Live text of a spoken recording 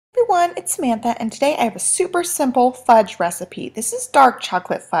everyone, it's Samantha, and today I have a super simple fudge recipe. This is dark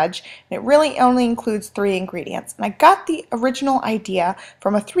chocolate fudge, and it really only includes 3 ingredients. And I got the original idea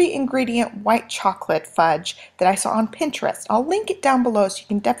from a 3-ingredient white chocolate fudge that I saw on Pinterest. I'll link it down below so you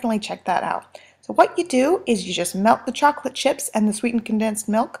can definitely check that out. So what you do is you just melt the chocolate chips and the sweetened condensed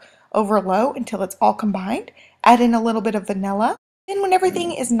milk over low until it's all combined. Add in a little bit of vanilla. Then when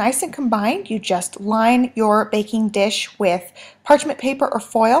everything is nice and combined, you just line your baking dish with parchment paper or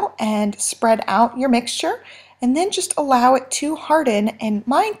foil and spread out your mixture, and then just allow it to harden. And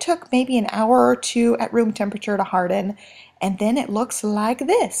mine took maybe an hour or 2 at room temperature to harden, and then it looks like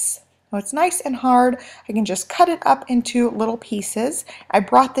this. Now it's nice and hard. I can just cut it up into little pieces. I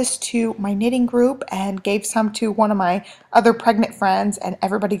brought this to my knitting group and gave some to one of my other pregnant friends, and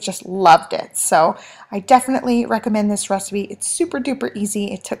everybody just loved it. So I definitely recommend this recipe. It's super duper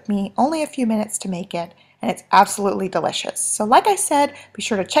easy. It took me only a few minutes to make it, and it's absolutely delicious. So like I said, be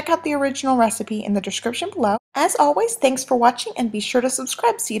sure to check out the original recipe in the description below. As always, thanks for watching, and be sure to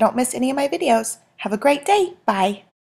subscribe so you don't miss any of my videos. Have a great day. Bye.